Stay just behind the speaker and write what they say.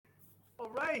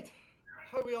right.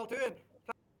 How are we all doing?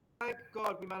 Thank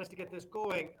God we managed to get this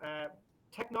going.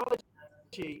 Technology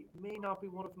may not be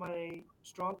one of my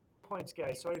strong points,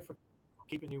 guys. Sorry for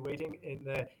keeping you waiting in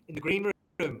the green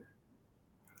room.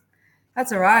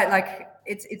 That's all right. Like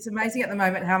it's amazing at the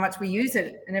moment how much we use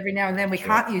it, and every now and then we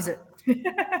can't use it.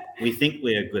 We think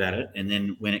we're good at it, and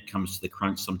then when it comes to the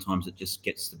crunch, sometimes it just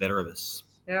gets the better of us.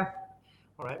 Yeah.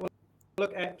 All right. Well,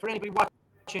 look, for anybody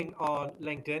watching on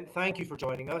LinkedIn, thank you for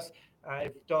joining us.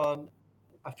 I've done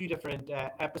a few different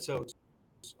episodes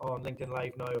on LinkedIn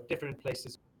Live now of different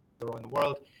places around the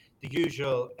world. The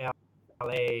usual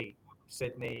LA,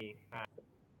 Sydney,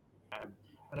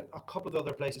 and a couple of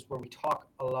other places where we talk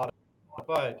a lot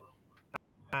about.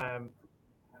 And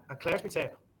Claire's been saying,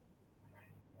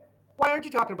 why aren't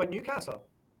you talking about Newcastle?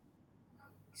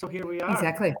 So here we are.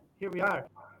 Exactly. Here we are.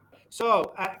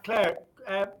 So Claire,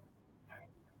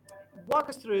 walk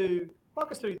us through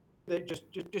just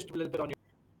a little bit on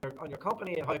your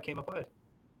company and how it came about.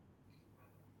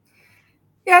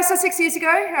 Yeah, so 6 years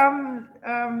ago,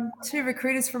 two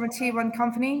recruiters from a tier one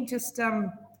company just,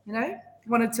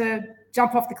 wanted to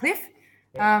jump off the cliff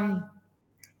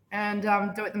and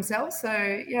do it themselves. So,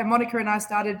 yeah, Monica and I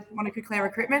started Monica Claire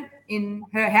Recruitment in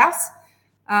her house.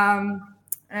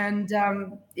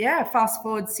 Fast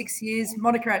forward 6 years,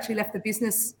 Monica actually left the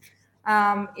business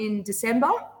in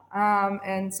December,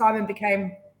 and Simon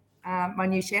became my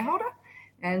new shareholder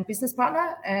and business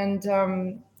partner. And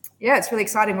it's really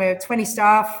exciting. We're 20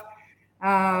 staff.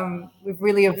 We've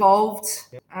really evolved.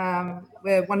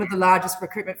 We're one of the largest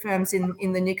recruitment firms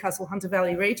in the Newcastle Hunter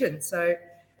Valley region. So,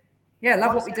 yeah,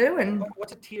 love what we do. And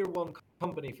what's a tier one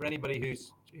company for anybody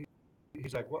who's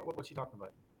like, what's she talking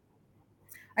about?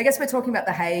 I guess we're talking about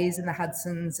the Hayes and the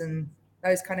Hudsons and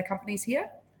those kind of companies here.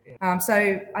 Yeah.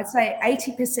 So I'd say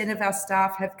 80% of our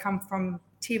staff have come from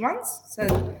tier ones. So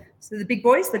the big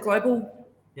boys, the global,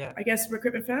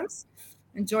 recruitment firms,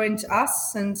 and joined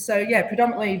us. And so,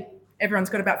 predominantly everyone's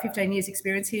got about 15 years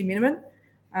experience here minimum.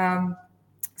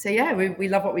 We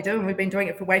love what we do, and we've been doing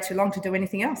it for way too long to do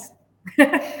anything else.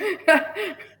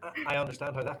 I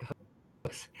understand how that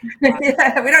goes. We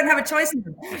don't have a choice.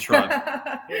 That's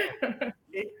right.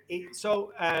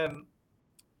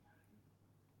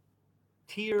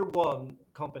 Tier one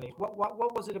companies. What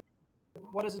was it?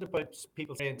 What is it about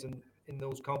people's experience in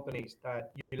those companies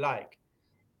that you like?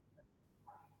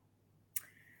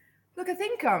 Look, I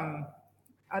think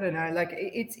I don't know. Like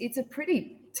it's a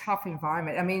pretty tough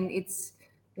environment. I mean, it's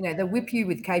they whip you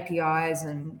with KPIs,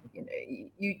 and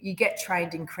you get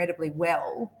trained incredibly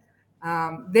well.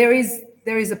 There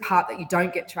is a part that you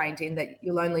don't get trained in that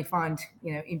you'll only find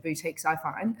in boutiques. I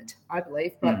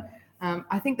believe, but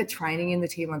I think the training in the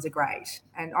tier ones are great.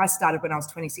 And I started when I was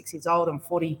 26 years old. I'm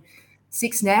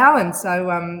 46 now, and so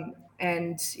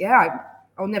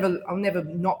I'll never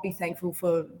not be thankful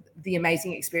for the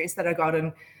amazing experience that I got.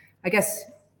 And I guess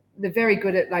they're very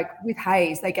good at, like with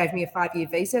Hayes, they gave me a 5-year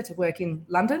visa to work in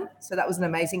London. So that was an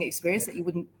amazing experience that you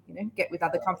wouldn't get with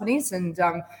other companies. And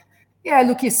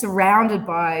you're surrounded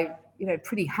by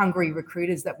pretty hungry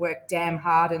recruiters that work damn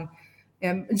hard, and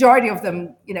majority of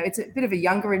them, it's a bit of a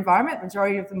younger environment.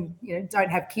 Majority of them, don't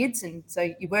have kids, and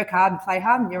so you work hard and play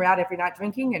hard, and you're out every night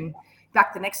drinking and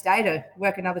back the next day to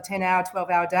work another 10-hour,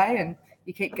 12-hour day, and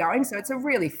you keep going. So it's a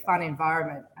really fun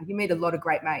environment. You meet a lot of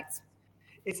great mates.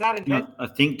 It's that intensity. I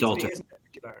think Dalton.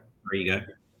 There you go.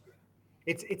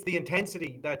 It's the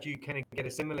intensity that you kind of get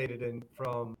assimilated in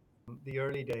from the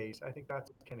early days. I think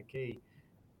that's kind of key.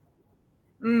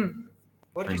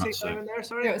 What did you say, Simon? There,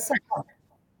 sorry. Yeah, it was so fun.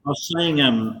 I was saying,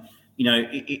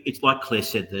 it's like Claire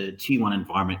said, the tier one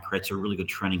environment creates a really good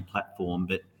training platform.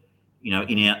 But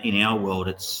in our world,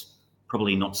 it's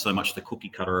probably not so much the cookie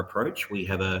cutter approach. We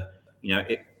have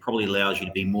it probably allows you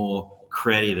to be more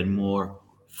creative and more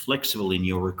flexible in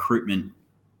your recruitment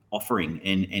offering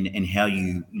and how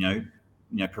you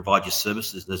provide your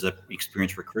services as an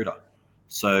experienced recruiter.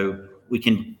 So we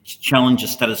can challenge the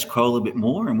status quo a little bit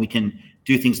more, and we can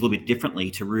do things a little bit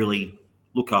differently to really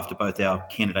look after both our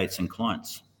candidates and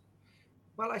clients.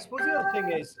 Well, I suppose the other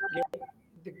thing is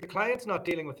the client's not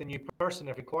dealing with a new person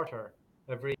every quarter,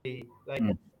 because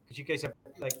you guys have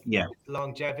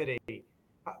longevity.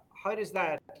 How does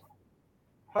that?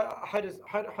 How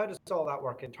does all that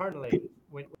work internally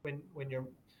when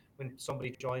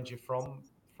somebody joins you from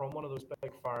one of those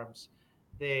big firms?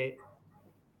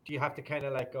 Do you have to kind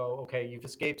of like go, okay, you've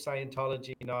escaped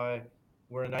Scientology now,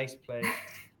 we're a nice place.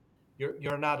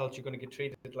 You're an adult, you're going to get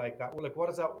treated like that. Well, like what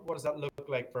does that look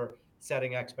like for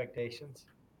setting expectations?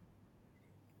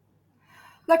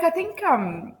 Look, I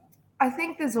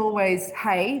think there's always,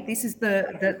 hey, this is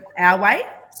the our way.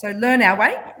 So learn our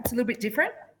way. It's a little bit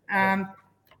different.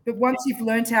 But once you've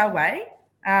learnt our way,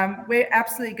 we're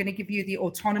absolutely going to give you the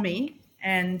autonomy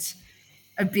and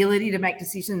ability to make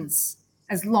decisions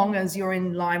as long as you're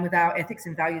in line with our ethics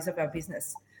and values of our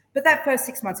business. But that first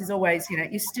 6 months is always,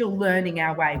 you're still learning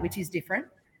our way, which is different.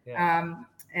 Yeah.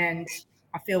 And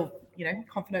I feel,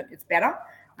 confident it's better.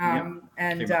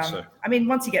 So. I mean,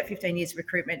 once you get 15 years of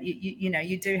recruitment,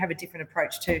 you do have a different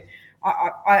approach to.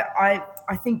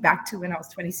 I think back to when I was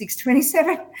 26,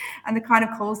 27, and the kind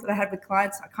of calls that I had with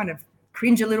clients, I kind of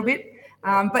cringe a little bit.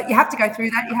 But you have to go through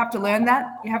that. You have to learn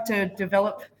that. You have to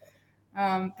develop.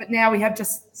 But now we have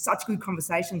just such good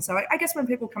conversations. So I guess when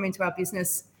people come into our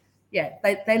business,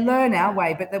 they learn our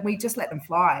way, but then we just let them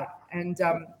fly. And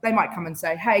they might come and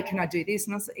say, hey, can I do this?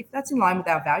 And I say, if that's in line with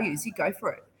our values, you go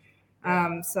for it.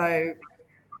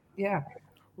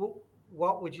 Well,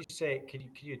 what would you say? Can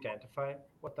you identify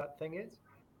what that thing is?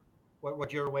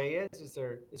 What your way is? Is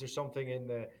there something in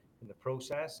the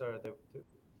process or the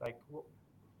like?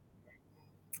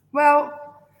 Well,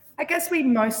 I guess we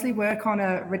mostly work on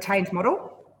a retained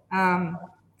model.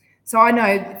 So I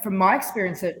know from my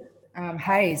experience at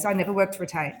Hays, I never worked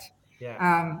retained.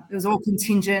 Yeah. It was all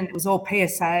contingent. It was all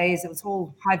PSAs. It was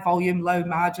all high volume, low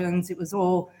margins. It was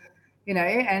all,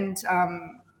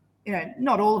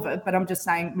 not all of it, but I'm just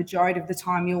saying majority of the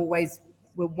time you always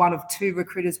were one of two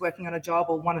recruiters working on a job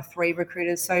or one of three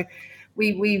recruiters. So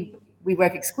we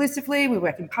work exclusively. We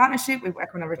work in partnership. We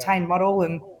work on a retained model,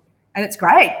 and it's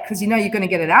great because you're going to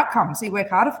get an outcome. So you work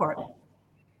harder for it.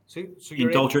 So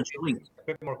you're a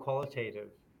bit more qualitative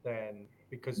than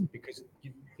because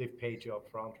they've paid you up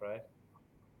front, right?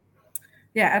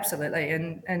 Yeah, absolutely.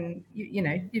 And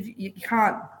you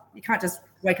can't just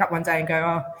wake up one day and go,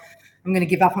 oh, I'm going to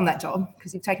give up on that job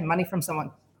because you've taken money from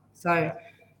someone. So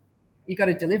you got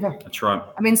to deliver. That's right.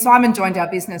 I mean, Simon joined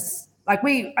our business.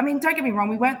 Don't get me wrong,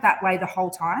 we weren't that way the whole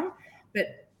time,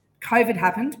 but COVID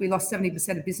happened. We lost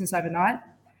 70% of business overnight.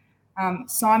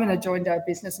 Simon had joined our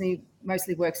business and he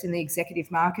mostly works in the executive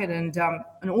market and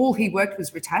all he worked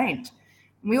was retained.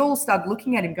 And we all started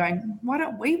looking at him going, why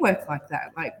don't we work like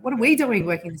that? Like, what are we doing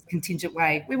working this contingent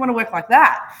way? We want to work like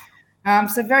that.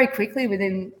 So very quickly,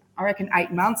 within, I reckon,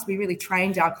 8 months, we really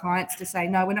trained our clients to say,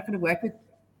 no, we're not going to work with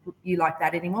you like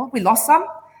that anymore. We lost some.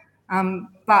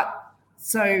 But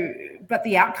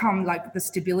the outcome, like the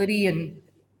stability and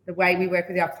the way we work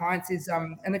with our clients is,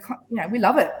 we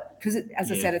love it because,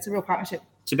 as I said, it's a real partnership.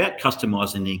 It's about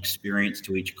customizing the experience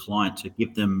to each client to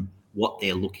give them what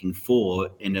they're looking for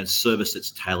in a service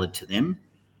that's tailored to them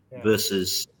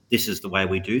versus this is the way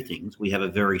we do things. We have a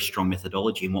very strong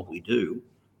methodology in what we do,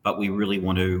 but we really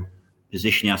want to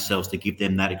position ourselves to give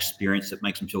them that experience that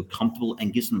makes them feel comfortable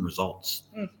and gives them results.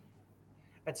 Mm.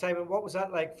 And Simon, what was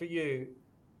that like for you,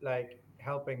 like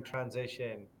helping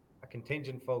transition a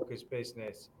contingent focused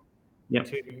business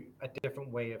to a different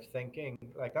way of thinking?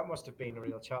 Like that must have been a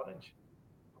real challenge.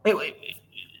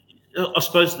 I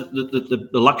suppose the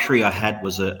luxury I had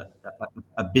was a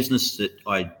business that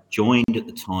I joined at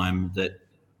the time that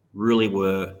really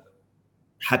were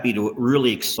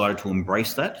really excited to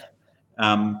embrace that.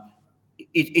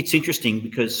 It's interesting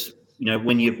because,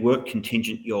 when you've worked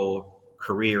contingent your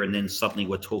career and then suddenly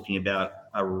we're talking about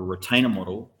a retainer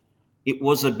model, it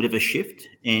was a bit of a shift.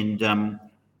 And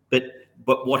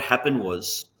but what happened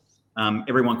was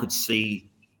everyone could see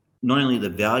not only the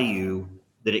value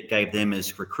that it gave them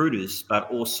as recruiters, but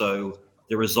also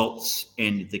the results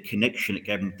and the connection it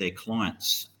gave them with their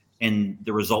clients and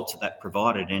the results that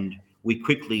provided. And we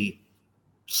quickly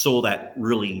saw that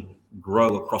really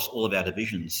grow across all of our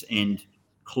divisions. And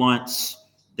clients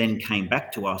then came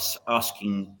back to us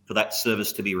asking for that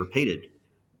service to be repeated.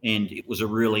 And it was a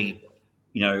really,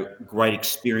 great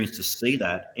experience to see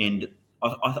that. And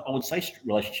I would say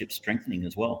relationship strengthening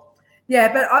as well.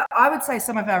 Yeah, but I would say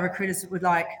some of our recruiters would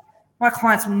my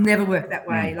clients will never work that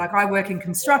way. Like I work in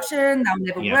construction, they'll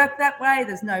never work that way.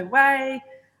 There's no way.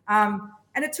 And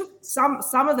it took some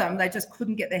of them, they just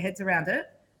couldn't get their heads around it.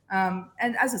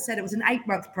 And as I said, it was an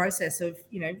 8-month process of,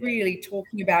 really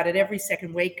talking about it every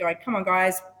second week, going, come on,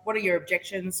 guys, what are your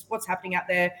objections? What's happening out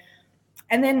there?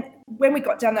 And then when we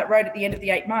got down that road at the end of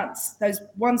the 8 months, those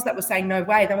ones that were saying no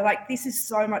way, they were like, this is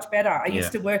so much better. I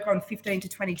used to work on 15 to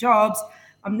 20 jobs.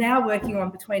 I'm now working on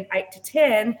between 8 to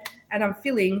 10 and I'm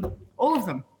filling all of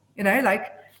them,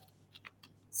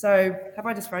 so have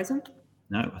I just frozen?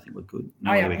 No, I think we're good.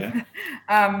 No, there we go.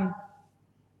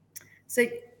 So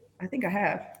I think I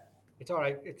have. It's all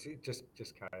right. It's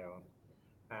just carry on.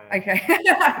 Okay.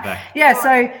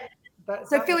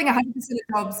 So filling 100% of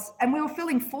jobs, and we were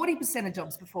filling 40% of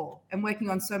jobs before and working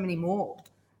on so many more.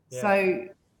 Yeah. So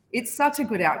it's such a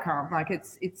good outcome. Like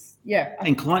it's.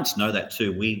 And clients know that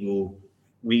too. We will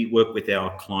we work with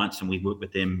our clients and we work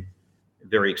with them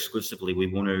very exclusively. We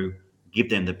want to give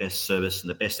them the best service and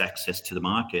the best access to the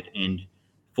market. And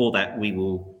for that, we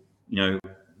will,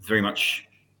 very much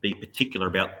be particular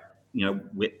about,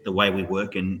 the way we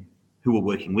work and who we're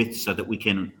working with, so that we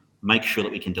can make sure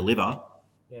that we can deliver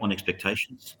on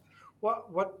expectations.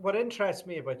 What interests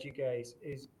me about you guys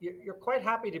is you're quite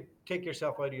happy to take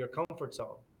yourself out of your comfort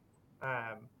zone,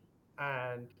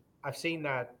 and I've seen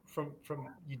that from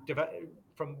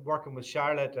working with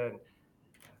Charlotte and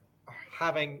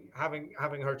having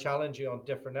her challenge you on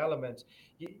different elements.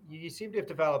 You seem to have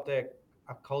developed a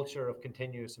culture of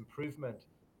continuous improvement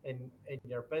in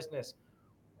your business.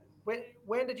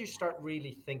 When did you start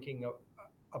really thinking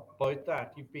about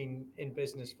that? You've been in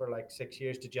business for like 6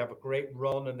 years. Did you have a great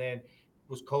run, and then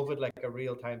was COVID like a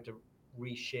real time to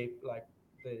reshape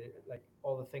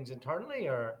all the things internally?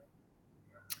 Or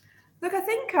look, I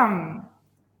think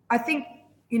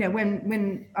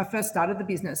when I first started the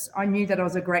business, I knew that I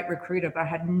was a great recruiter, but I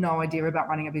had no idea about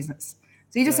running a business.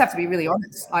 So you just have to be really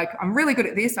honest. Like, I'm really good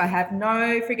at this. I have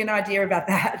no freaking idea about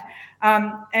that.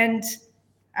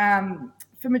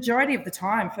 For majority of the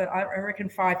time, for I reckon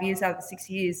 5 years out of the 6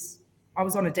 years, I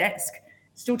was on a desk,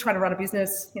 still trying to run a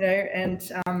business, and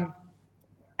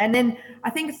then I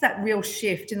think it's that real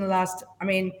shift in the last. I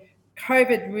mean,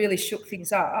 COVID really shook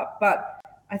things up, but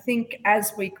I think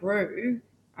as we grew,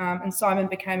 and Simon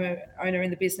became an owner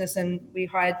in the business, and we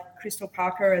hired Crystal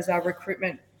Parker as our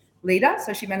recruitment leader,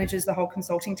 so she manages the whole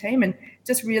consulting team, and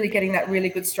just really getting that really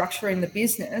good structure in the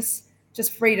business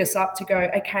just freed us up to go,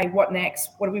 okay, what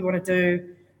next? What do we want to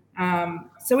do?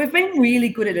 So we've been really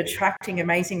good at attracting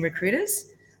amazing recruiters.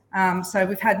 So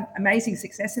we've had amazing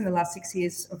success in the last 6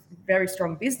 years of very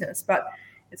strong business, but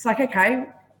it's like, okay,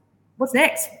 what's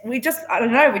next? I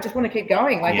don't know. We just want to keep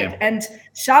going. And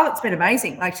Charlotte's been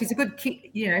amazing. Like, she's a good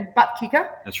butt kicker.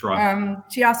 That's right.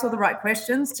 She asks all the right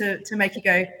questions to make you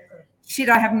go, shit,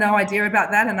 I have no idea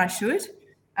about that, and I should.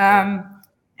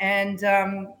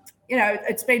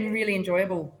 It's been really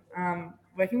enjoyable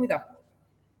working with her.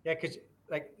 Yeah, because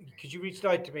you reached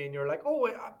out to me and you're like, oh,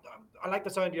 I like the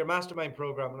sound of your mastermind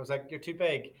program. And I was like, you're too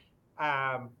big.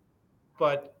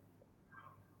 But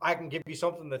I can give you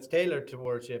something that's tailored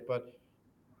towards you, but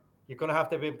you're going to have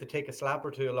to be able to take a slap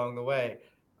or two along the way.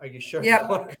 Are you sure you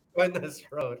want to go down this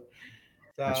road?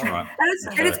 So, that's right.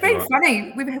 And it's been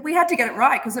funny. We had to get it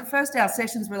right, because at first our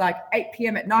sessions were like 8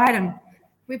 p.m. at night, and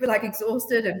we'd be like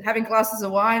exhausted and having glasses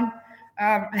of wine,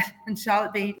 and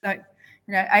Charlotte be like,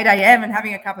 8 a.m. and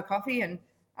having a cup of coffee, and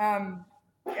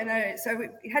so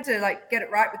we had to get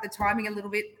it right with the timing a little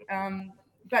bit.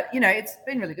 But it's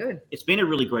been really good. It's been a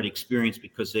really great experience,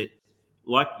 because it,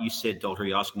 like you said, Dalter,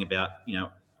 you're asking about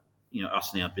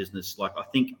us and our business. Like, I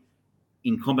think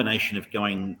in combination of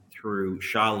going through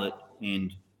Charlotte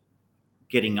and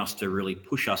getting us to really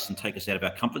push us and take us out of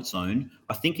our comfort zone,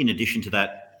 I think in addition to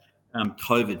that,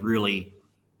 COVID really,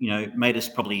 made us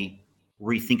probably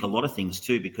rethink a lot of things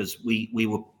too, because we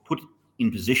were put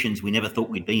in positions we never thought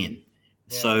we'd be in.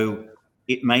 Yeah. So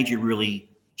it made you really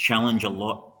challenge a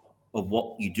lot of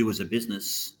what you do as a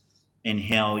business and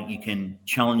how you can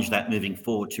challenge that moving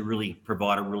forward to really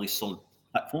provide a really solid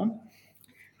platform.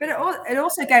 But it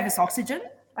also gave us oxygen.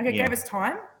 It gave us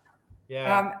time.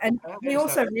 Yeah. And we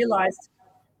also realized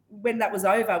when that was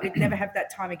over, we'd never have that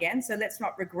time again. So let's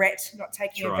not regret not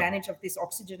taking advantage of this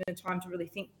oxygen and time to really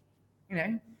think,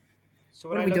 so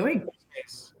what are we doing?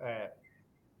 This,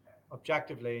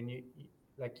 objectively, and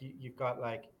you've got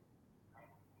a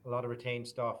lot of retained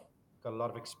stuff, got a lot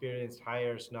of experienced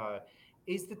hires now.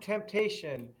 Is the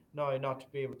temptation now not to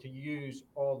be able to use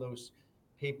all those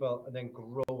people and then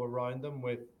grow around them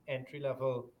with entry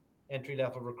level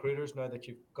recruiters, now that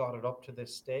you've got it up to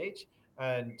this stage,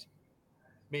 and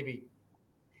maybe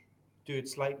do it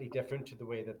slightly different to the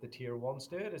way that the tier ones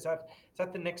do it? Is that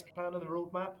the next plan of the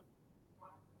roadmap?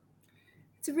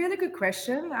 It's a really good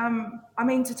question.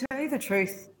 To tell you the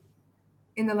truth,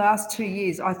 in the last 2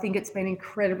 years, I think it's been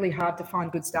incredibly hard to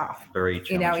find good staff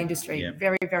in our industry. Yeah.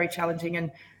 Very, very challenging.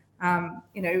 And,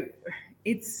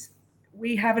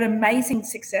 we have an amazing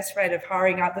success rate of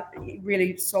hiring other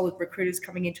really solid recruiters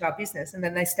coming into our business, and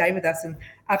then they stay with us and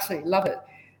absolutely love it.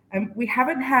 And we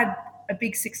haven't had a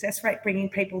big success rate bringing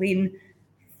people in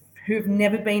who've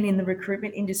never been in the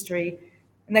recruitment industry,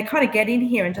 and they kind of get in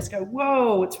here and just go,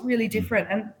 whoa, it's really different.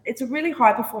 And it's a really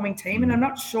high performing team, and I'm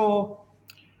not sure.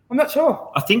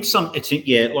 I think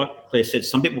like Claire said,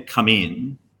 some people come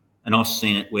in, and I've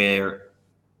seen it where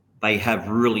they have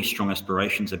really strong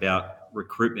aspirations about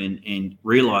recruitment and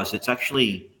realize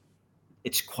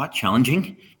it's quite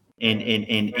challenging.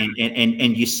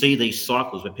 And you see these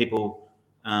cycles where people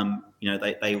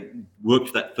they work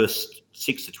for that first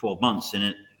 6 to 12 months,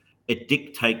 and it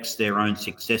dictates their own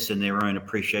success and their own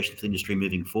appreciation for the industry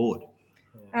moving forward.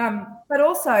 But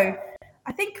also,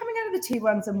 I think coming out of the tier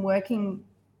ones and working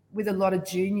with a lot of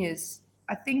juniors,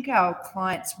 I think our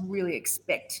clients really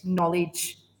expect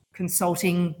knowledge,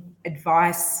 consulting,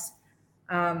 advice,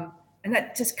 and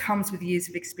that just comes with years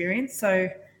of experience. So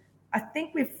I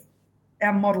think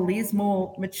our model is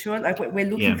more mature. Like we're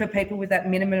looking for people with that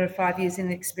minimum of 5 years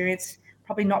in experience,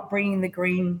 probably not bringing the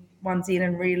green ones in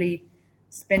and really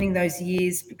spending those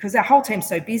years, because our whole team's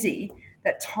so busy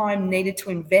that time needed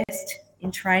to invest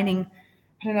in training.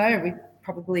 I don't know, we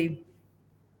probably,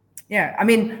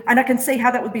 and I can see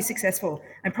how that would be successful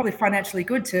and probably financially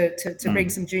good to bring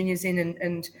some juniors in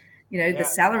and the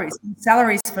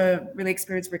salaries for really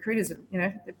experienced recruiters,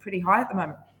 they're pretty high at the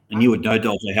moment. And you would know,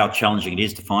 Dolph, how challenging it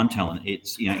is to find talent.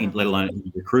 It's, let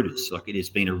alone recruiters. Like, it has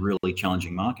been a really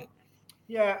challenging market.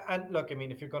 Yeah, and look, I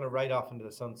mean, if you're going to ride off into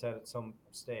the sunset at some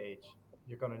stage,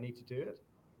 you're going to need to do it.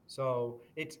 So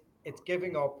it's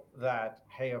giving up that,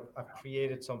 hey, I've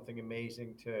created something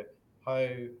amazing, to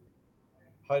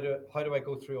how do I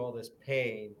go through all this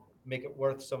pain, make it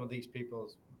worth some of these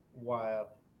people's while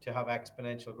to have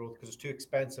exponential growth, because it's too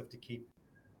expensive to keep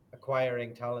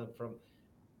acquiring talent from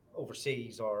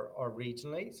overseas or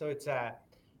regionally. So it's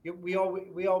we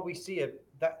always see it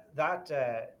that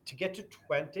to get to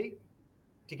 20,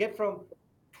 to get from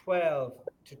 12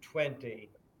 to 20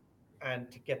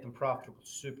 and to get them profitable,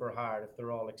 super hard if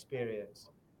they're all experienced.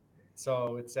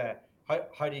 So it's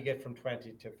how do you get from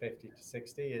 20 to 50 to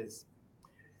 60 is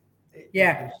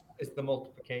the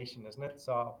multiplication, isn't it?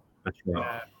 So that's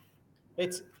right.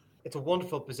 It's a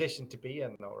wonderful position to be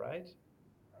in, though, right?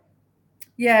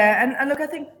 Yeah, and look, I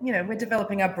think we're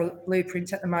developing our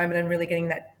blueprint at the moment and really getting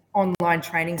that online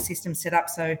training system set up.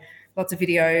 So lots of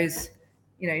videos,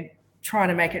 trying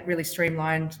to make it really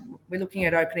streamlined. We're looking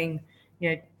at opening,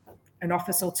 an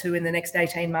office or two in the next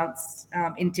 18 months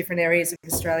in different areas of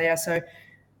Australia. So,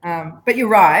 but you're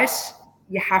right.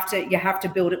 You have to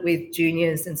build it with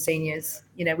juniors and seniors.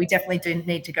 We definitely do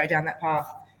need to go down that path.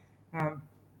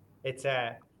 It's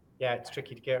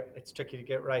tricky to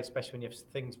get right, especially when you have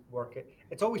things work.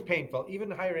 It's always painful,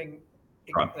 even hiring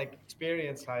like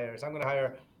experienced hires. I'm going to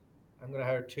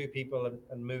hire 2 people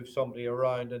and move somebody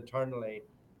around internally,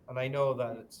 and I know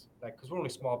that it's like, because we're only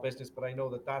small business, but I know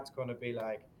that that's going to be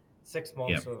like 6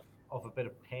 months of a bit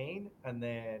of pain, and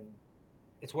then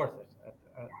it's worth it.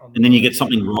 And then you get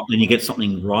something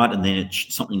right, and then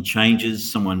something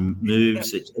changes. Someone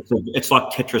moves. It's like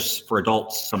Tetris for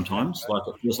adults sometimes. Like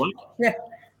it feels like. Yeah.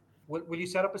 Will you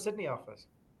set up a Sydney office?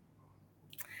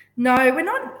 No, we're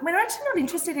not. We're actually not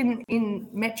interested in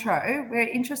metro. We're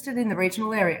interested in the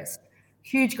regional areas.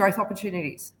 Huge growth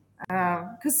opportunities.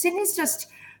 Because Sydney's just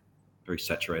very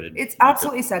saturated. It's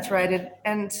absolutely saturated,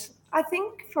 and I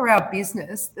think for our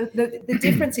business, the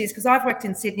difference is, because I've worked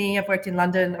in Sydney, I've worked in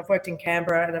London, I've worked in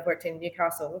Canberra, and I've worked in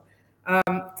Newcastle.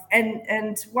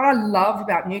 And what I love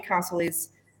about Newcastle is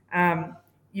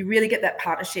you really get that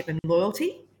partnership and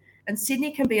loyalty. And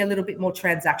Sydney can be a little bit more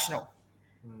transactional,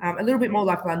 a little bit more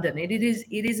like London. It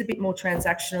is a bit more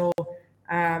transactional.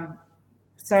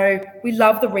 So we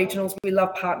love the regionals. We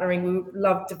love partnering. We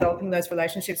love developing those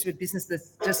relationships with businesses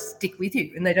that just stick with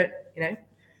you, and they don't,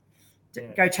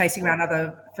 go chasing around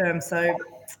other firms. So,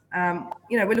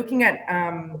 we're looking at,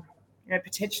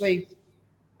 potentially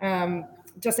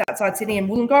just outside Sydney and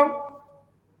Wollongong,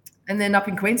 and then up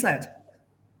in Queensland.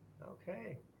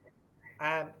 Okay.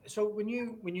 So when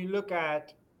you look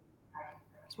at,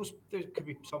 I suppose there could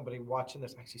be somebody watching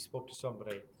this. I actually spoke to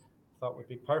somebody thought would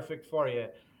be perfect for you.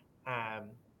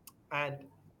 And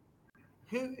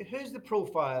who's the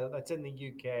profile that's in the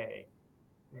UK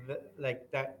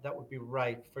that would be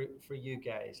right for you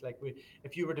guys? Like,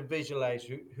 if you were to visualize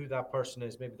who that person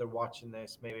is, maybe they're watching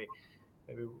this, maybe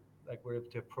like we're able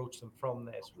to approach them from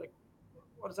this. Like,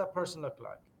 what does that person look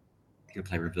like? You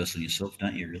play reverse on yourself,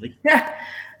 don't you? Really? Yeah.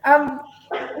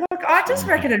 Look, I just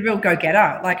reckon a real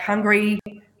go-getter, like hungry,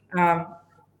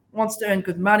 wants to earn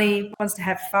good money, wants to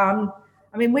have fun.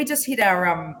 I mean, we just hit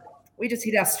our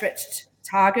stretched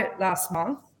target last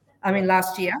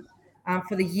year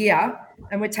for the year,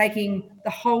 and we're taking the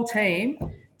whole team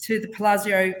to the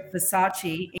Palazzo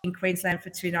Versace in Queensland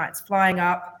for 2 nights, flying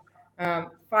up,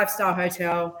 5-star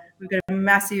hotel. We've got a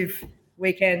massive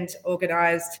weekend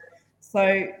organised.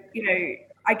 So,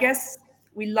 I guess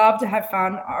we love to have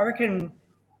fun. I reckon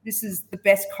this is the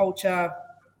best culture,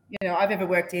 I've ever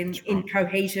worked in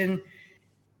cohesion.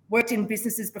 Worked in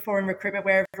businesses before in recruitment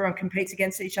where everyone competes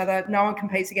against each other. No one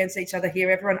competes against each other here.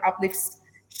 Everyone uplifts,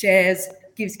 shares,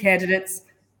 gives candidates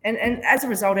And as a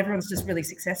result, everyone's just really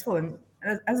successful. And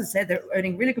as I said, they're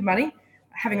earning really good money,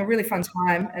 having a really fun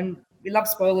time, and we love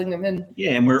spoiling them. And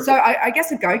so I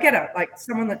guess a go-getter, like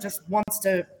someone that just wants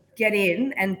to get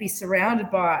in and be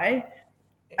surrounded by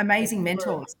amazing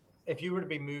mentors. If you were to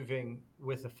be moving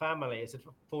with a family, is it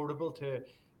affordable to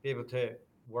be able to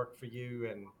work for you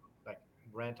and like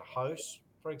rent a house,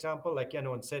 for example? Like, you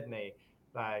know, in Sydney,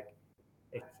 like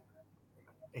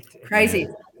it's crazy.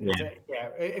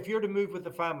 If you're to move with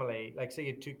the family, like say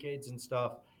you had 2 kids and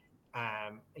stuff,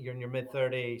 you're in your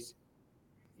mid-30s,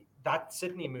 that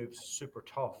Sydney move's super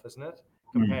tough, isn't it?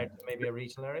 Compared to maybe a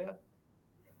regional area?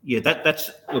 Yeah,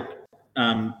 that's look,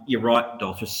 you're right,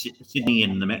 Dolph. Sydney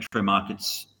and the metro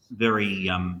markets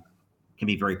can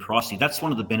be very pricey. That's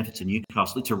one of the benefits of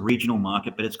Newcastle. It's a regional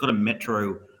market, but it's got a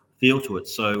metro feel to it.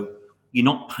 So you're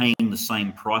not paying the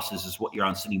same prices as what you're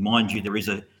in Sydney. Mind you, there is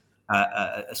a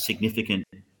significant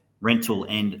rental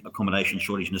and accommodation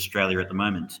shortage in Australia at the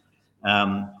moment.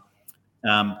 But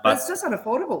it's just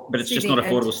unaffordable. But it's just not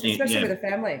affordable, especially with a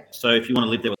family. So if you want to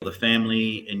live there with a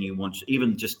family and you want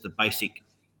even just the basic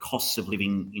costs of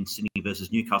living in Sydney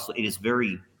versus Newcastle, it is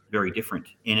very, very different.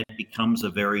 And it becomes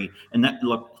like Claire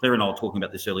and I were talking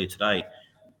about this earlier today,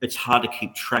 it's hard to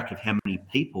keep track of how many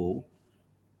people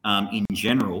in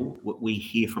general, what we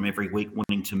hear from every week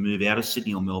wanting to move out of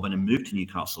Sydney or Melbourne and move to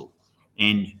Newcastle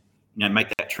and, make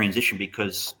that transition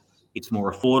because it's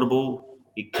more affordable.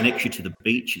 It connects you to the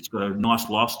beach. It's got a nice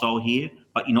lifestyle here,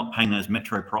 but you're not paying those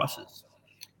metro prices.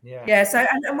 Yeah. So,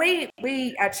 and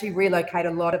we actually relocate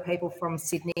a lot of people from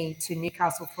Sydney to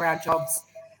Newcastle for our jobs,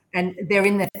 and they're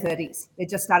in their 30s. They're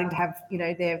just starting to have,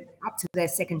 they're up to their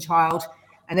second child,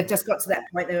 and they've just got to that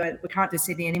point where we can't do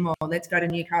Sydney anymore. Let's go to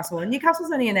Newcastle. And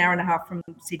Newcastle's only an hour and a half from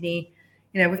Sydney.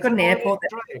 We've got an airport.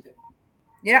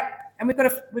 And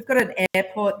we've got an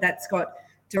airport that's got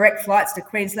direct flights to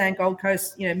Queensland, Gold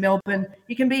Coast, Melbourne.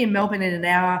 You can be in Melbourne in an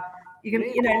hour. You can,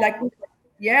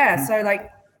 So like,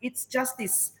 it's just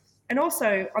this. And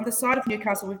also on the side of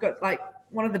Newcastle, we've got like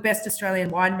one of the best Australian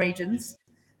wine regions.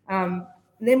 And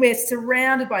then we're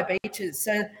surrounded by beaches.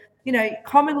 So,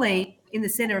 commonly in the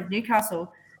centre of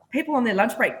Newcastle, people on their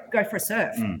lunch break go for a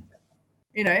surf.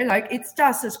 It's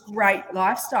just this great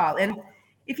lifestyle. And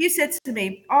if you said to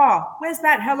me, where's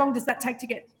that? How long does that take to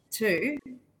get to?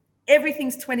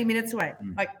 Everything's 20 minutes away.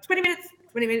 Like 20 minutes,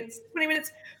 20 minutes, 20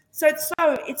 minutes. So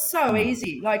it's so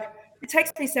easy. Like it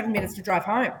takes me 7 minutes to drive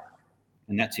home.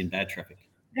 And that's in bad traffic.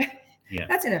 Yeah.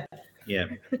 That's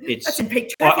in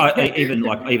peak traffic. I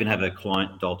even have a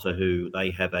client, Dalta, who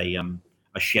they have a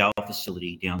shower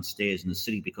facility downstairs in the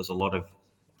city because a lot of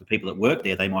the people that work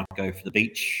there, they might go for the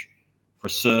beach, for a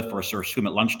surf or a swim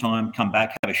at lunchtime, come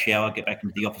back, have a shower, get back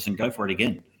into the office and go for it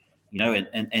again.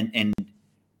 And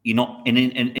you're not, and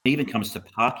it even comes to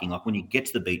parking. Like when you get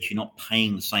to the beach, you're not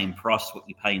paying the same price as what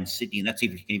you pay in Sydney, and that's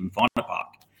if you can even find a park.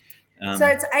 So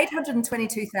it's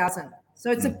 822,000. So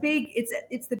it's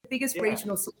it's the biggest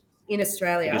regional in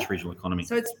Australia. Biggest regional economy.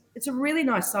 So it's a really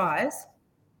nice size.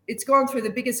 It's gone through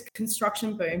the biggest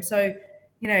construction boom. So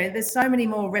there's so many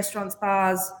more restaurants,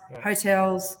 bars,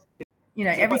 hotels.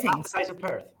 Everything. The size of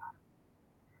Perth.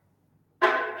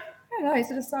 I don't know. Is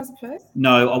it the size of Perth?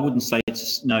 No, I wouldn't say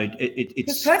it's. No, it's.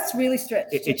 Because Perth's really stretched.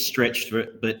 It's stretched,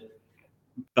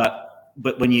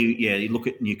 but when you look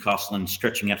at Newcastle and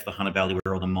stretching out to the Hunter Valley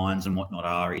where all the mines and whatnot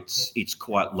are, it's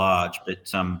quite large.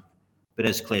 But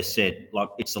as Claire said, like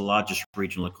it's the largest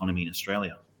regional economy in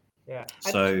Australia. Yeah.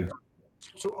 So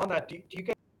on that, do you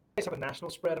guys have a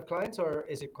national spread of clients, or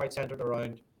is it quite centered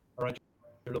around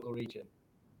your local region?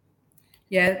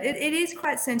 Yeah, it is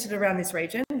quite centered around this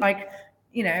region. Like,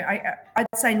 I'd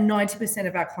say 90%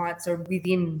 of our clients are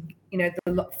within,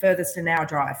 the furthest an hour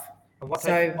drive. And what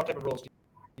type of roles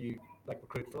do you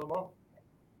recruit for them all?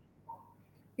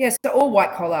 Yeah, so all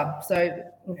white collar. So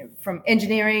from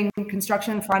engineering,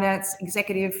 construction, finance,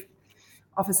 executive,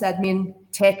 office admin,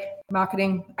 tech,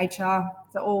 marketing, HR.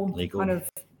 So all legal. Kind of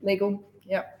legal.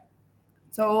 Yep.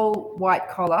 So all white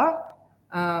collar.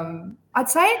 I'd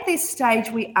say at this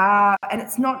stage we are, and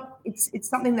it's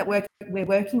something that we're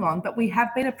working on, but we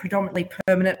have been a predominantly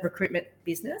permanent recruitment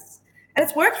business, and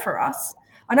it's worked for us.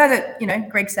 I know that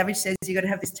Greg Savage says you got to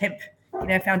have this temp,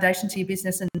 foundation to your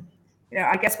business, and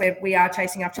I guess we are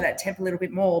chasing after that temp a little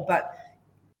bit more, but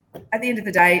at the end of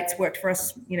the day, it's worked for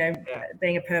us.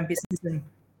 Being a perm business and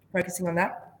focusing on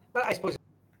that. But I suppose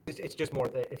it's just more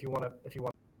that if you want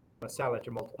to sell at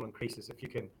your multiple increases, if you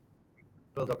can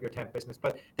build up your temp business.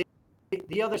 But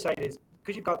the other side is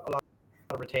because you've got a lot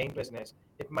of retained business,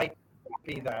 it might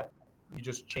be that you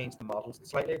just change the models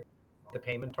slightly, the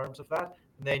payment terms of that,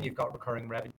 and then you've got recurring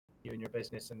revenue in your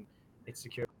business and it's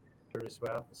secure as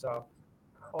well. So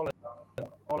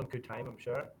in good time, I'm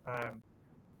sure.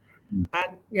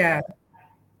 And Yeah.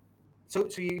 so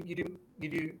you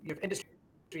have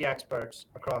industry experts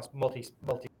across multi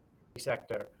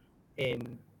sector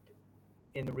in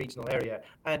the regional area,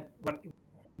 and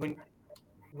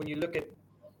when you look at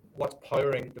what's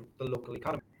powering the local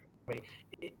economy,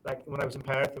 like when I was in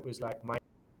Perth, it was like mining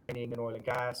and oil and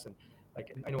gas, and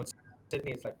like I know in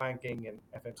Sydney it's like banking and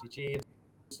FMCG and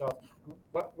stuff.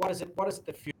 What is it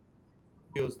that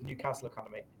fuels the Newcastle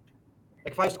economy?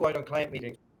 Like if I was to go out on client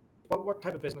meetings, what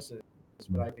type of businesses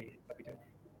would I be doing?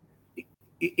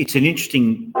 It's an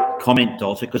interesting comment,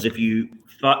 Dalton, because if you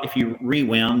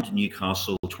rewound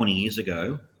Newcastle 20 years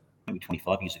ago, maybe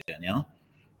 25 years ago now,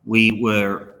 we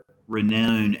were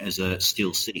renowned as a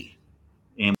steel city.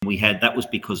 And that was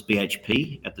because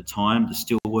BHP at the time, the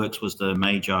steelworks was the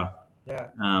major,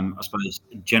 I suppose,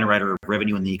 generator of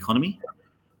revenue in the economy.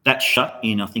 That shut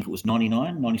in, I think it was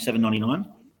 97,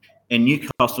 99. And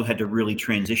Newcastle had to really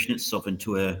transition itself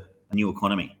into a new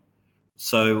economy.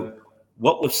 So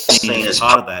what we've seen as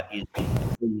part of that is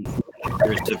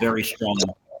there is a very strong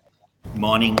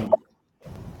mining.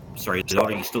 Sorry,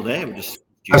 are you still there?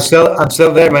 I'm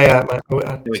still there. There we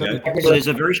go.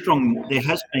 So there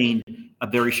has been a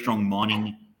very strong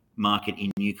mining market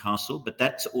in Newcastle, but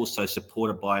that's also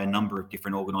supported by a number of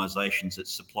different organisations that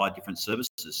supply different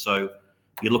services. So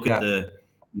you look at the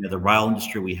rail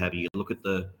industry we have. You look at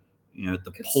the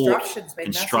port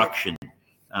construction.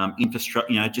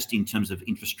 Infrastructure, just in terms of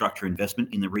infrastructure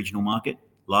investment in the regional market,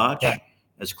 large. Yeah.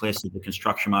 As Claire said, the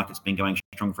construction market's been going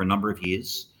strong for a number of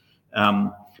years.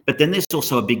 But then there's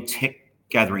also a big tech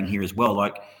gathering here as well.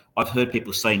 Like I've heard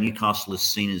people say Newcastle is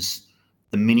seen as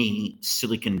the mini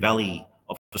Silicon Valley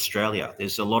of Australia.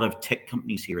 There's a lot of tech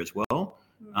companies here as well.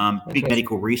 Big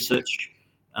medical research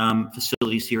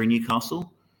facilities here in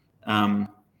Newcastle. But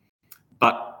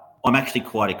I'm actually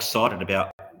quite excited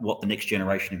about what the next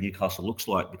generation of Newcastle looks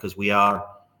like, because we are,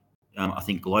 I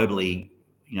think, globally,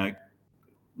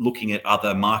 looking at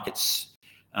other markets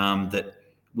that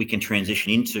we can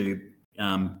transition into,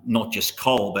 not just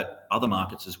coal, but other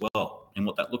markets as well, and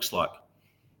what that looks like.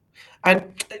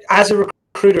 And as a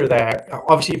recruiter there,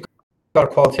 obviously you've got a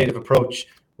qualitative approach,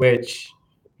 which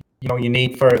you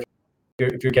need for if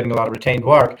you're getting a lot of retained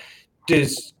work. Do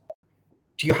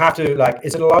you have to, like,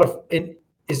 is it a lot of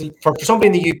for somebody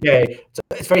in the UK,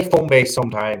 it's very phone based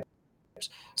sometimes.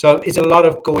 So is it a lot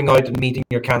of going out and meeting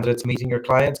your candidates, meeting your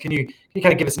clients? Can you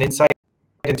kind of give us an insight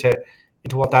into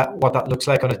what that looks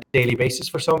like on a daily basis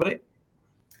for somebody?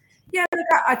 Yeah, look,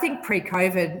 I think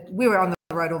pre-COVID we were on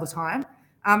the road all the time.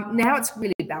 Now it's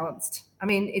really balanced. I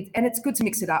mean, it's good to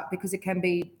mix it up because it can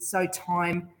be so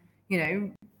time,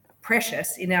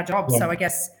 precious in our jobs. Yeah. So I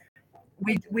guess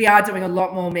we are doing a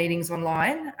lot more meetings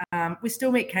online. We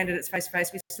still meet candidates face to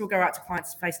face. We still go out to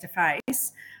clients face to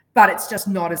face, but it's just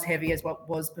not as heavy as what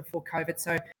was before COVID.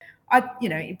 So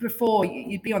before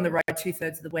you'd be on the road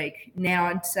 2/3 of the week. Now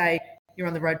I'd say you're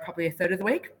on the road probably 1/3 of the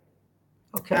week.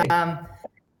 Okay.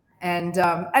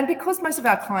 And because most of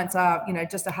our clients are,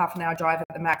 just a half an hour drive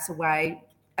at the max away,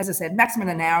 as I said, maximum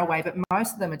an hour away, but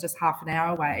most of them are just half an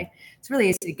hour away. It's really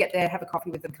easy to get there, have a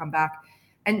coffee with them, come back.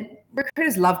 And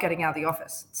recruiters love getting out of the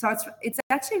office. So it's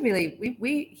actually really,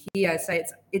 we here say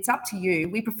it's up to you.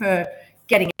 We prefer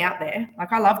getting out there.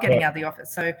 Like I love getting out of the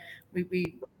office. So we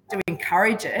do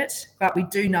encourage it, but we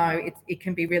do know it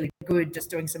can be really good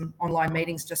just doing some online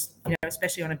meetings, just,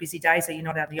 especially on a busy day, so you're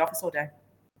not out of the office all day.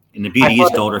 And the beauty is,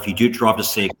 Dolder, if you do drive to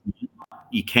see,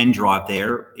 you can drive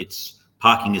there.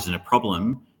 Parking isn't a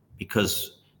problem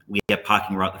because we have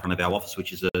parking right in front of our office,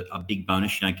 which is a big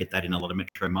bonus. You don't get that in a lot of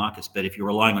metro markets. But if you're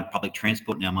relying on public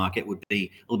transport in our market, it would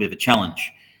be a little bit of a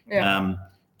challenge. Yeah.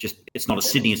 It's not a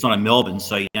Sydney, it's not a Melbourne,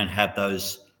 so you don't have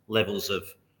those levels of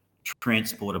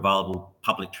transport available,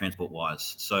 public transport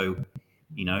wise. So,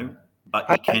 but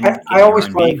you can. I always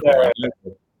find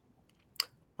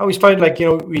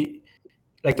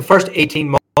like the first 18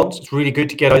 months, it's really good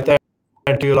to get out there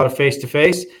and do a lot of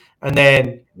face-to-face. And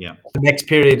then the next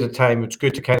period of time, it's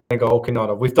good to kind of go, okay,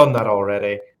 no, we've done that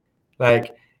already.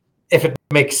 Like, if it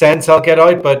makes sense, I'll get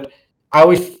out. But I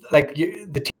always,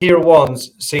 the tier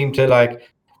ones seem to,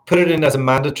 put it in as a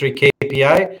mandatory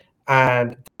KPI.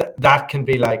 And that can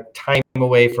be, time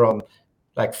away from,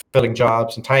 filling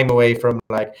jobs and time away from,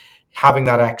 having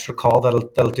that extra call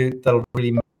that'll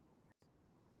really.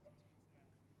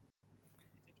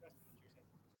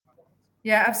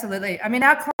 Yeah, absolutely. I mean,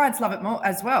 our clients love it more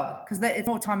as well because it's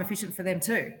more time efficient for them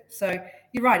too. So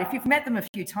you're right. If you've met them a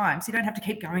few times, you don't have to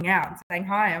keep going out and saying,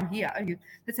 "Hi, I'm here.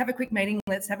 Let's have a quick meeting.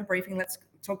 Let's have a briefing. Let's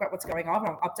talk about what's going on.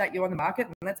 I'll update you on the market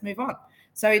and let's move on."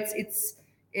 So it is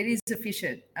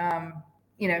efficient.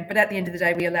 but at the end of the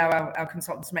day, we allow our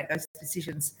consultants to make those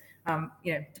decisions,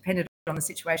 dependent on the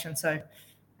situation. So,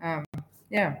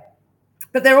 yeah.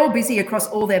 But they're all busy across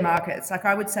all their markets. Like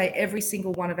I would say every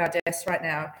single one of our desks right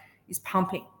now is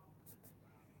pumping.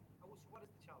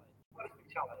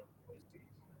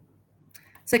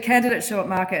 So candidate short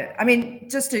market. I mean,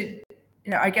 just to,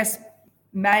 I guess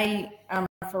May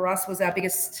for us was our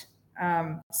biggest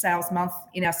sales month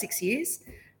in our 6 years.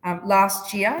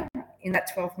 Last year, in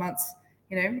that 12 months,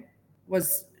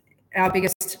 was our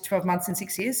biggest 12 months in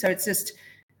 6 years. So it's just,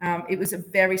 it was a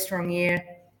very strong year,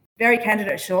 very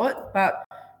candidate short, but,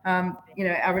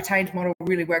 our retained model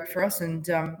really worked for us, and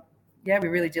we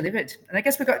really delivered. And I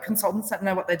guess we've got consultants that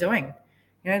know what they're doing.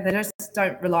 They just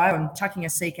don't rely on chucking a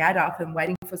Seek ad up and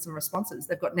waiting for some responses.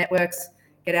 They've got networks,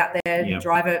 get out there,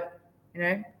 drive it,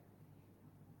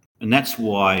 And that's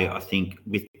why I think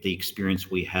with the experience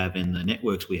we have and the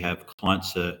networks we have,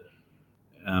 clients are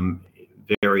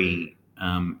very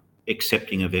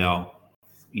accepting of our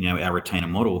retainer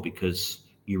model, because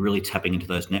you're really tapping into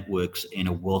those networks and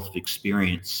a wealth of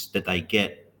experience that they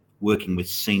get working with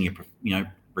senior,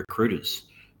 recruiters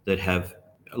that have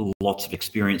lots of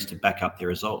experience to back up their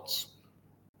results.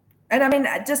 And I mean,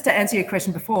 just to answer your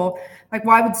question before, like,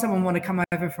 why would someone want to come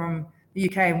over from the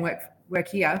UK and work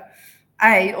here?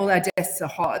 A, all our desks are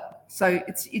hot, so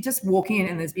you just walk in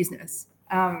and there's business.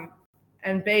 And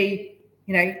B,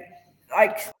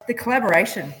 like the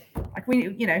collaboration, like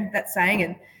that saying,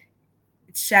 and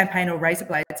it's champagne or razor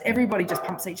blades. Everybody just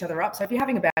pumps each other up. So if you're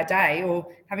having a bad day or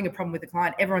having a problem with the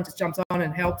client, everyone just jumps on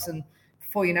and helps, and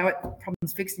before you know it,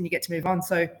 problem's fixed and you get to move on.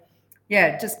 So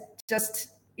yeah, just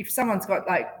if someone's got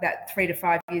like that 3 to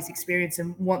 5 years experience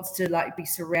and wants to like be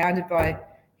surrounded by,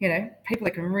 people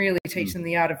that can really teach them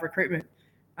the art of recruitment,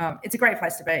 it's a great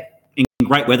place to be. In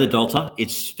great weather, Dalta.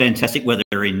 It's fantastic weather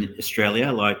in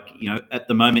Australia. Like, at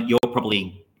the moment you're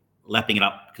probably lapping it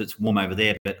up because it's warm over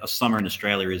there, but a summer in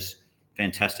Australia is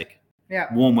fantastic.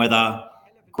 Yeah. Warm weather,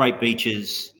 great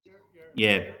beaches.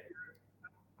 Yeah.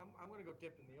 I'm going to go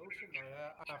dip in the ocean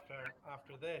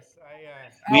after this.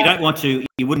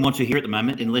 You wouldn't want to here at the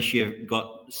moment unless you've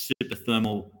got super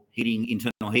thermal heating,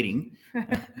 internal heating.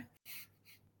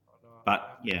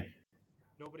 But yeah.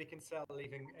 Nobody can sell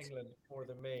leaving England more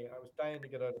than me. I was dying to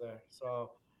get out of there.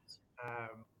 So,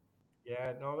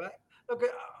 look,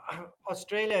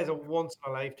 Australia is a once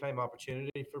in a lifetime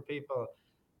opportunity for people,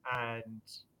 and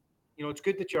it's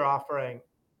good that you're offering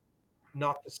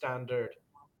not the standard.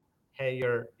 Hey,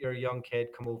 you're a young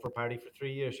kid, come over party for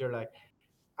 3 years. You're like,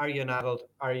 are you an adult?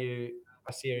 Are you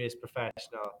a serious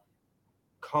professional?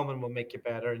 Come and we'll make you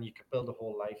better, and you can build a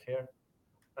whole life here.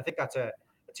 I think it's a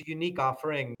unique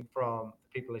offering from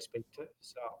the people I speak to.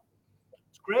 So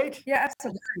it's great. Yeah,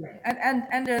 absolutely.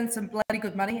 And earn some bloody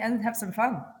good money and have some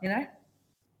fun,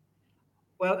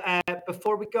 Well,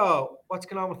 before we go, what's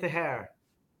going on with the hair?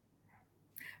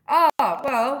 Oh,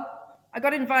 well, I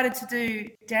got invited to do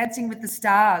Dancing with the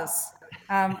Stars,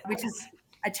 which is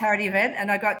a charity event,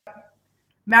 and I got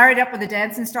married up with a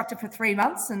dance instructor for 3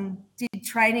 months and did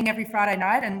training every Friday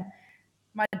night, and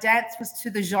my dance was to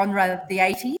the genre of the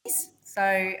 80s. So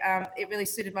it really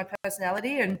suited my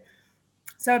personality. And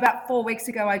so about 4 weeks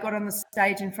ago, I got on the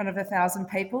stage in front of 1,000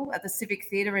 people at the Civic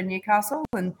Theatre in Newcastle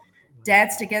and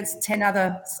danced against 10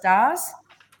 other stars.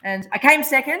 And I came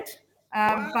second.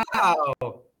 Wow.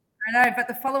 I know, but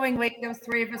the following week, there was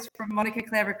 3 of us from Monica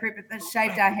Claire Recruitment that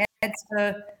shaved our heads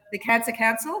for the Cancer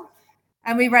Council.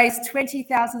 And we raised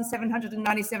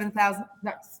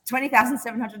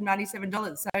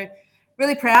 $20,797. So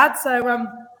really proud. So I've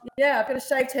got a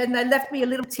shaved head, and they left me a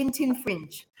little Tintin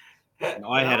fringe.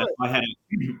 I had a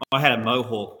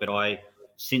mohawk, but I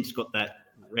since got that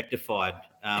rectified.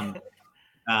 I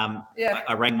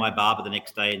rang my barber the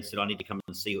next day and said I need to come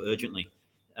and see you urgently.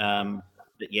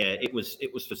 But yeah, it was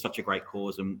for such a great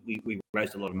cause, and we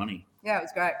raised a lot of money. Yeah, it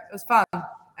was great. It was fun,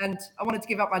 and I wanted to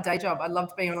give up my day job. I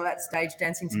loved being on that stage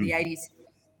dancing to the 80s.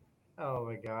 Oh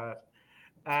my God.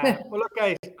 Well, look,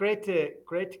 guys, great to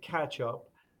catch up.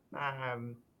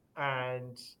 And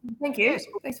thank you.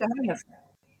 Thanks for having us.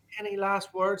 Any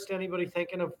last words to anybody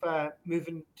thinking of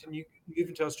moving to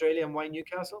Australia, and why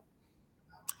Newcastle?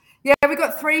 Yeah, we've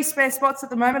got 3 spare spots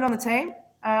at the moment on the team.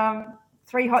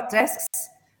 3 hot desks.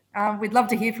 We'd love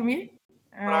to hear from you.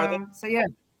 What are they? So yeah.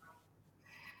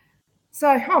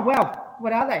 So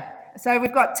what are they? So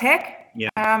we've got tech.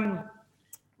 Yeah.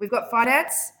 We've got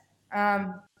finance.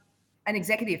 And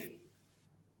executive. Okay,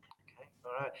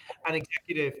 all right. And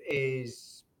executive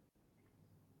is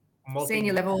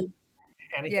senior level.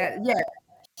 Anything? Yeah.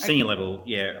 Senior level,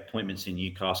 appointments in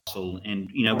Newcastle, and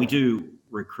we do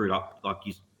recruit up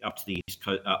to the East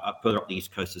Coast, further up the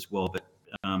East Coast as well. But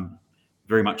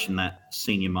very much in that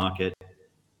senior market.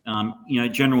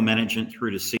 General management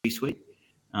through to C-suite,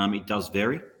 it does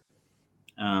vary.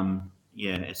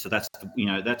 So that's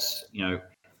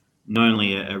not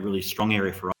only a really strong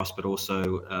area for us, but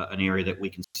also an area that we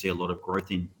can see a lot of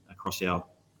growth in across our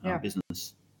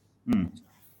business.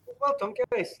 Well done,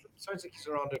 guys. Sounds like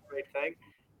you're on a great thing.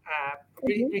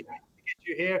 Really great to get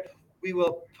you here. We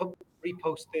will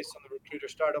repost this on the Recruiter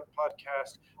Startup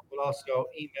podcast. We'll also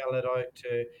email it out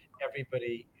to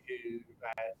everybody who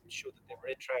showed that they were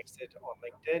interested on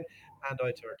LinkedIn and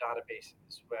out to our database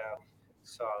as well.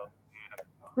 So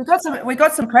we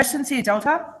got some questions here,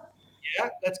 Delta. Yeah,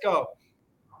 let's go.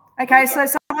 Okay, so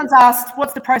someone's asked,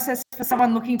 what's the process for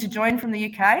someone looking to join from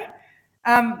the UK?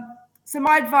 So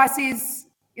my advice is,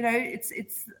 it's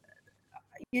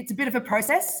a bit of a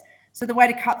process. So the way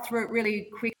to cut through it really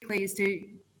quickly is to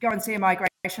go and see a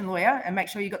migration lawyer and make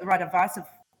sure you've got the right advice of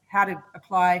how to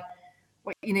apply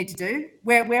what you need to do.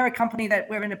 We're a company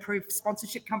we're an approved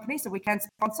sponsorship company, so we can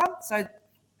sponsor. So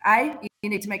you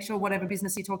need to make sure whatever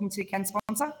business you're talking to can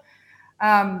sponsor.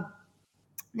 Now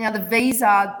the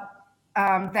visa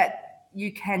that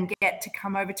you can get to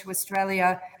come over to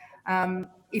Australia,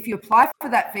 if you apply for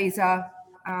that visa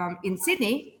in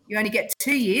Sydney, you only get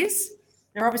 2 years.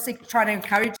 They're obviously trying to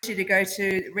encourage you to go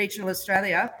to regional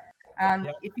Australia.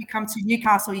 If you come to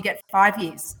Newcastle, you get 5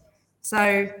 years.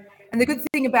 So, and the good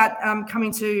thing about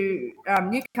coming to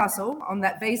Newcastle on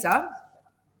that visa,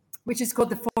 which is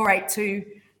called the 482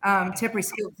 temporary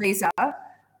skilled visa,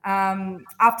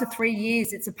 after 3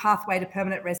 years, it's a pathway to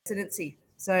permanent residency.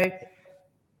 So,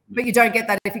 but you don't get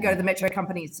that if you go to the metro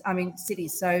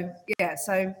cities. So,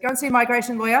 so go and see a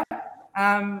migration lawyer.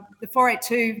 The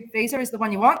 482 visa is the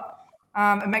one you want.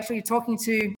 And make sure you're talking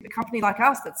to a company like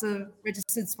us that's a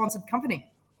registered sponsored company.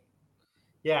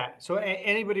 Yeah, so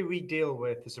anybody we deal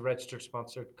with is a registered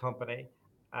sponsored company.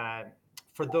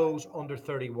 For those under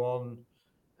 31,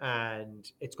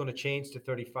 and it's going to change to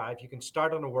 35, you can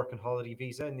start on a work and holiday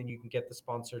visa, and then you can get the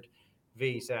sponsored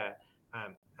visa.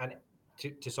 And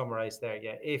to summarize there,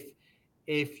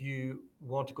 if you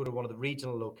want to go to one of the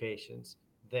regional locations,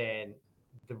 then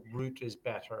the route is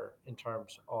better in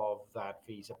terms of that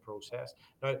visa process.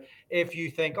 Now, if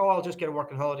you think, I'll just get a work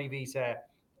and holiday visa,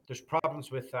 there's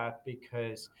problems with that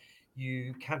because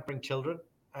you can't bring children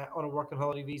on a work and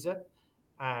holiday visa.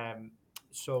 And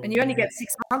you only get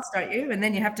 6 months, don't you? And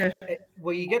then you have to.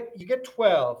 Well, you get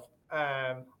 12,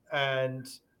 and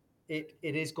it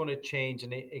is going to change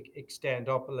and extend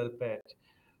up a little bit.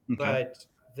 Okay.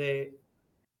 But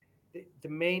the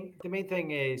main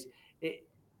thing is,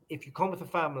 if you come with a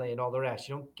family and all the rest,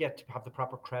 you don't get to have the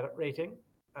proper credit rating.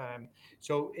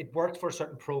 So it works for a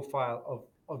certain profile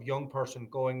of young person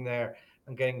going there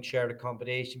and getting shared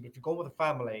accommodation. But if you go with a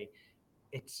family,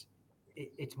 it's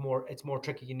more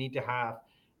tricky. You need to have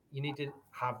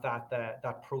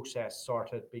that process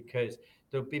sorted, because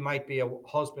might be a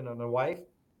husband and a wife,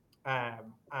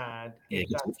 and it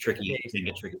gets tricky.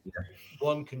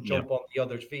 One can jump on the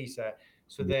other's visa.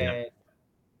 So then,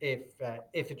 if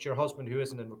it's your husband who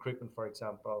isn't in recruitment, for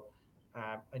example,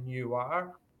 and you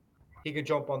are, he could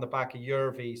jump on the back of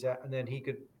your visa, and then he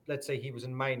could, let's say he was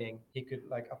in mining, he could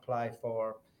apply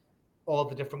for all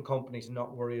the different companies and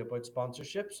not worry about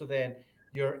sponsorship. So then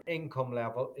your income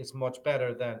level is much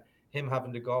better than him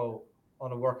having to go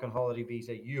on a work and holiday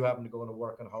visa, you having to go on a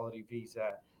work and holiday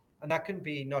visa. And that can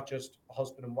be not just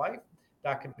husband and wife,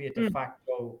 that can be a de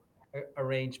facto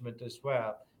arrangement as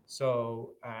well.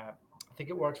 So I think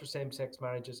it works for same-sex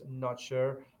marriages. I'm not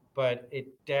sure, but it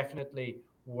definitely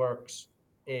works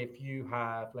if you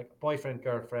have a boyfriend,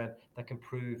 girlfriend that can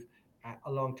prove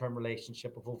a long-term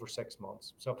relationship of over 6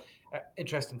 months. So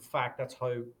interesting fact, that's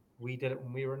how we did it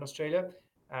when we were in Australia.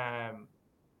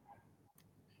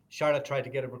 Charlotte tried to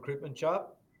get a recruitment job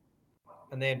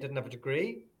and then didn't have a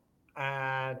degree.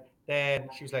 And then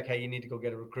she was like, hey, you need to go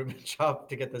get a recruitment job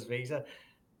to get this visa.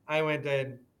 I went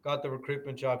in, got the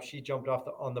recruitment job. She jumped off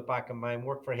on the back of mine,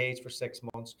 worked for Hayes for 6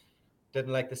 months,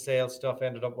 didn't like the sales stuff,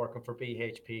 ended up working for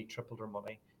BHP, tripled her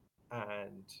money.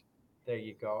 And there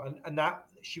you go. And that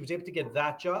she was able to get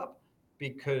that job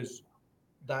because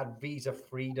that visa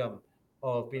freedom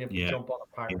of being able to jump on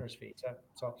a partner's visa.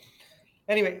 So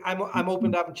anyway, I'm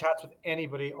open to having chats with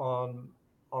anybody on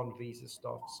visa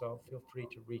stuff. So feel free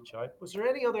to reach out. Was there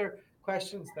any other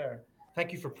questions there?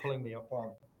 Thank you for pulling me up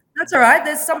on. That's all right.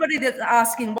 There's somebody that's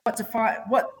asking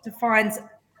what defines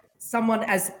someone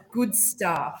as good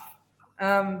staff.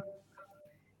 I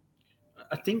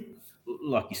think,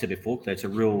 like you said before, Claire, it's a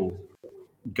real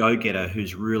go-getter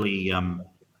who's really,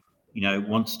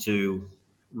 wants to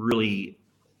really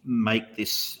make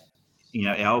this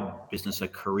our business a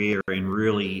career and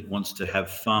really wants to have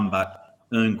fun but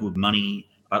earn good money,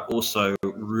 but also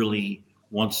really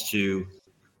wants to,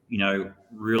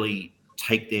 really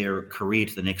take their career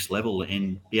to the next level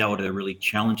and be able to really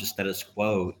challenge the status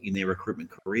quo in their recruitment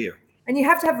career. And you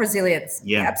have to have resilience.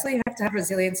 Yeah. You absolutely have to have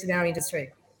resilience in our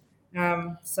industry.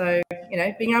 So,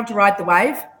 being able to ride the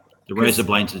wave. The razor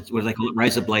blades, what do they call it?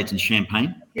 Razor blades and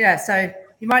champagne? Yeah. So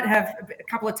you might have a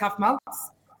couple of tough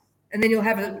months and then you'll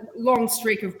have a long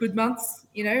streak of good months,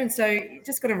 and so you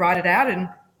just got to ride it out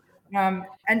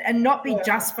and not be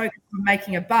just focused on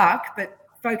making a buck, but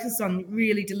focus on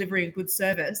really delivering a good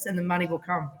service and the money will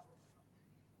come.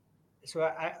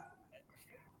 So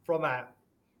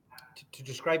to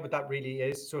describe what that really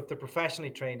is, so if they're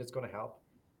professionally trained, it's going to help.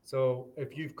 So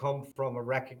if you've come from a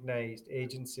recognized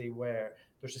agency where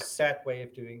there's a set way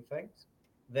of doing things,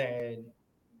 then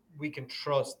we can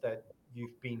trust that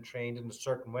you've been trained in a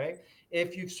certain way.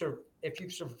 If you've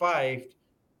survived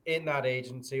in that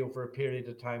agency over a period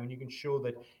of time and you can show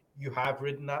that you have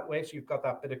ridden that wave, so you've got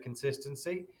that bit of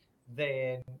consistency,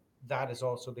 then that is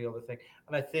also the other thing.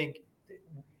 And I think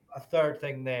a third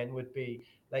thing then would be,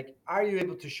 like, are you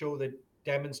able to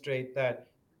demonstrate that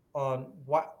on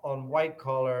white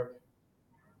collar,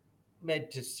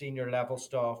 mid to senior level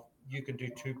stuff, you can do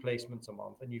 2 placements a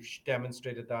month, and you've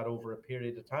demonstrated that over a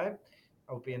period of time?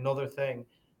 That would be another thing.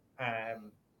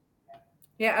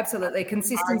 Yeah, absolutely.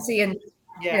 Consistency and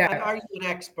and are you an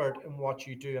expert in what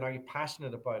you do, and are you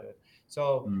passionate about it?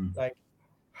 So like,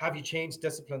 have you changed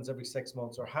disciplines every 6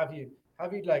 months, or have you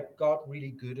like got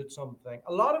really good at something?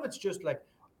 A lot of it's just like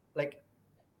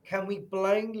can we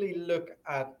blindly look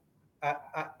at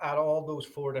all those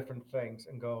 4 different things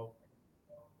and go,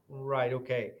 right,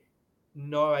 okay,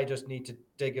 now I just need to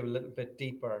dig a little bit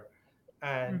deeper.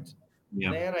 And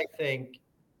then I think,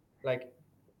 like,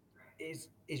 is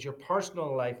your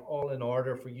personal life all in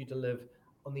order for you to live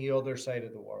on the other side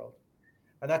of the world?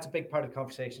 And that's a big part of the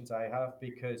conversations I have,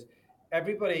 because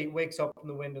everybody wakes up in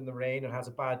the wind and the rain and has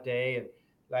a bad day and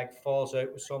like falls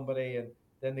out with somebody, and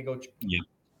then they go,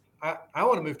 I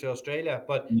want to move to Australia.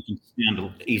 But you can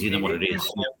sound easier than what it is.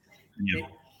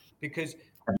 Because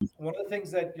one of the things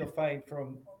that you'll find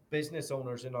from business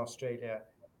owners in Australia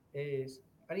is,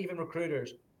 and even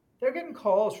recruiters, they're getting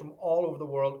calls from all over the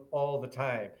world all the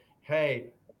time.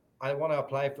 Hey, I want to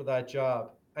apply for that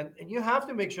job. And you have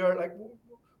to make sure, like,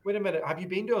 wait a minute, have you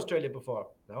been to Australia before?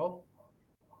 No.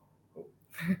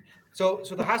 So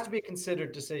there has to be a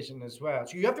considered decision as well.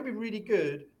 So you have to be really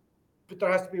good, but there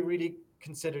has to be a really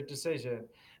considered decision.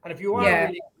 And if you are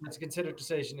really, it's a considered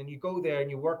decision, and you go there and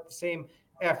you work the same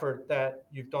effort that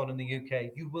you've done in the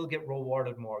UK, you will get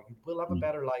rewarded more. You will have a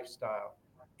better lifestyle.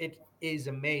 It is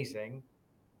amazing,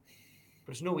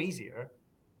 but it's no easier.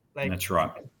 Like, that's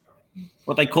right.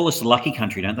 Well, they call us the lucky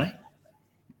country, don't they?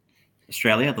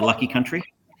 Australia, the lucky country.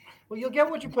 Well, you'll get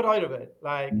what you put out of it.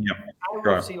 Like,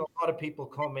 I've seen a lot of people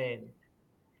come in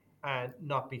and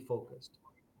not be focused.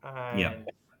 And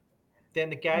then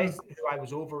the guys who I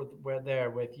was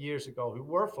there with years ago, who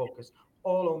were focused,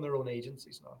 all own their own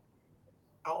agencies now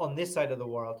on this side of the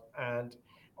world, and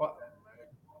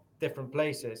different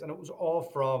places. And it was all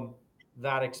from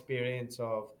that experience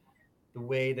of the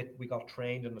way that we got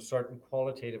trained in a certain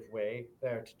qualitative way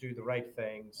there to do the right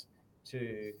things,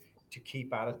 to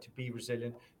keep at it, to be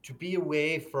resilient, to be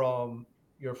away from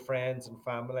your friends and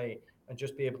family and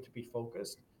just be able to be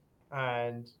focused.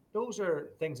 And those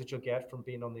are things that you'll get from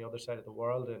being on the other side of the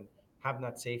world and having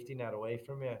that safety net away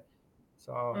from you.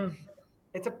 So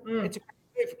it's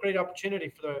a great opportunity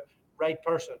for the right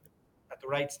person at the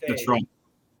right stage. That's right.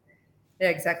 Yeah,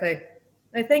 exactly.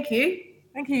 No, thank you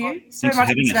so much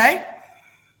for today.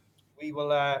 We will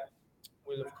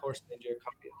we'll of course send you a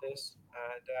copy of this,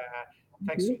 and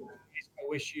thanks so much. I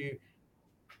wish you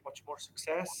much more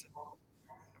success.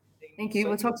 Thank you.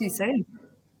 We'll talk to you soon.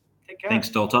 Take care. Thanks,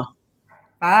 Dolta.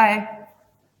 Bye.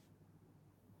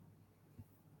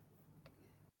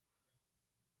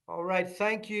 All right.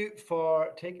 Thank you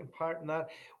for taking part in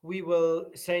that. We will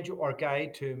send you our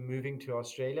guide to moving to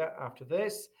Australia after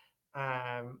this.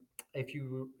 If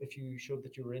you showed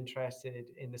that you were interested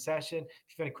in the session, if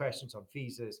you have any questions on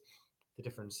visas, the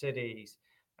different cities,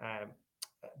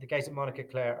 the guys at Monica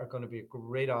Claire are going to be a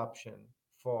great option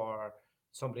for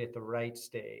somebody at the right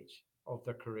stage of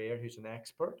their career who's an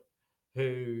expert,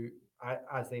 who,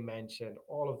 as they mentioned,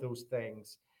 all of those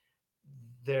things,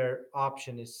 their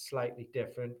option is slightly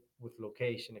different with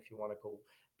location. If you want to go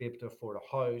be able to afford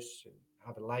a house and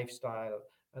have a lifestyle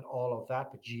and all of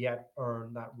that, but yet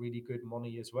earn that really good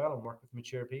money as well and work with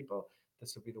mature people,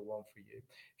 this will be the one for you.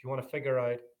 If you want to figure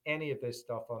out any of this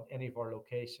stuff on any of our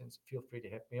locations, feel free to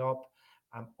hit me up.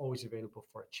 I'm always available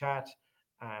for a chat.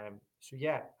 So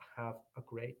yeah, have a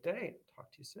great day.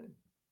 Talk to you soon.